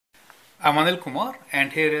I'm Anil Kumar,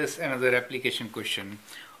 and here is another application question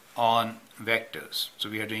on vectors.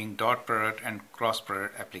 So we are doing dot product and cross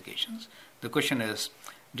product applications. The question is,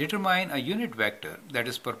 determine a unit vector that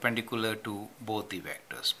is perpendicular to both the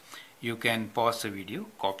vectors. You can pause the video,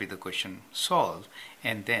 copy the question, solve,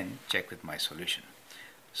 and then check with my solution.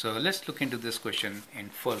 So let's look into this question in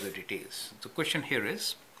further details. The question here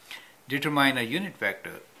is, determine a unit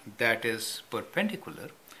vector that is perpendicular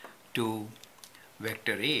to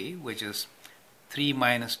vector A, which is 3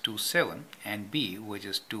 minus 2 7, and B, which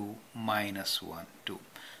is 2 minus 1 2.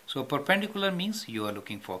 So perpendicular means you are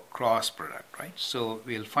looking for cross product, right? So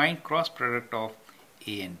we'll find cross product of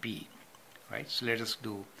A and B, right? So let us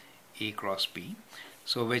do A cross B.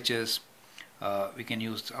 So which is we can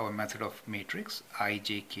use our method of matrix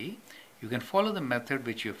IJK. You can follow the method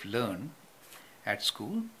which you have learned at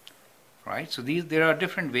school, right? So there are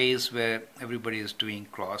different ways where everybody is doing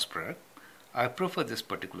cross product. I prefer this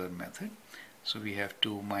particular method. So we have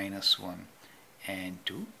 2 minus 1 and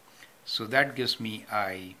 2. So that gives me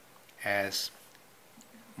I as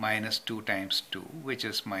minus 2 times 2, which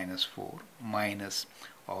is minus 4, minus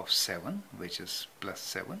of 7, which is plus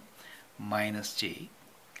 7, minus j.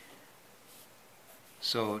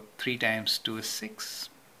 So 3 times 2 is 6,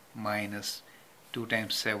 minus 2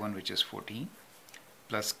 times 7, which is 14,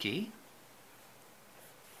 plus k,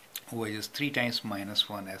 which is 3 times minus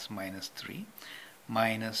 1 as minus 3,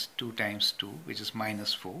 minus 2 times 2, which is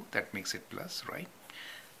minus 4, that makes it plus, right?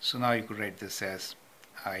 So now you could write this as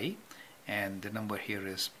I, and the number here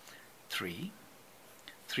is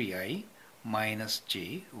 3i minus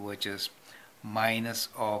j, which is minus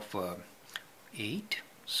of 8,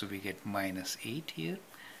 so we get minus 8 here,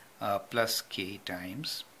 plus k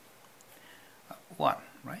times 1,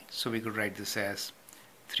 right? So we could write this as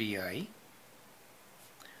 3i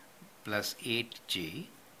plus 8j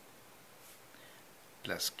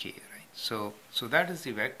plus k, right? So that is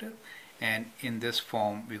the vector, and in this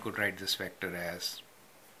form we could write this vector as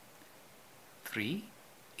 3,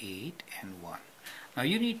 8 and 1. Now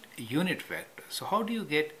you need unit vector. So how do you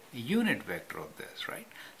get a unit vector of this, right?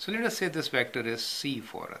 So let us say this vector is C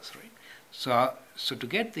for us, right? So to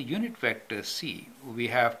get the unit vector C, we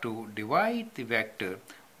have to divide the vector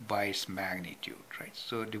by its magnitude, right?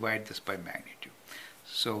 So divide this by magnitude.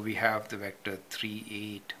 So we have the vector 3,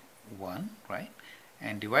 8, 1, right?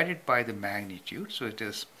 And divided by the magnitude, so it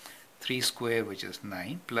is 3 square, which is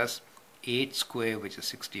 9, plus 8 square, which is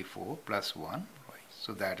 64, plus 1, right?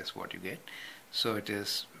 So that is what you get. So it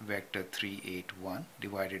is vector 3, 8, 1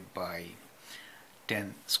 divided by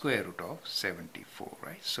 10 square root of 74,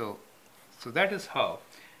 right? So that is how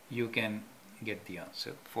you can get the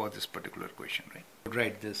answer for this particular question, right?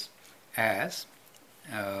 Write this as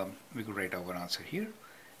we could write our answer here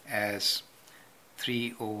as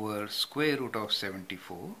 3 over square root of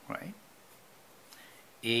 74, right?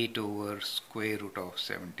 8 over square root of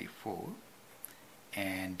 74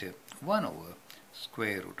 and 1 over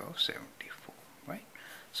square root of 74, right?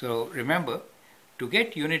 So remember, to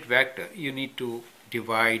get unit vector, you need to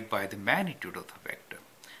divide by the magnitude of the vector.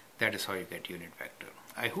 That is how you get unit vector.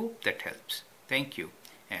 I hope that helps. Thank you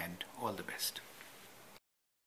and all the best.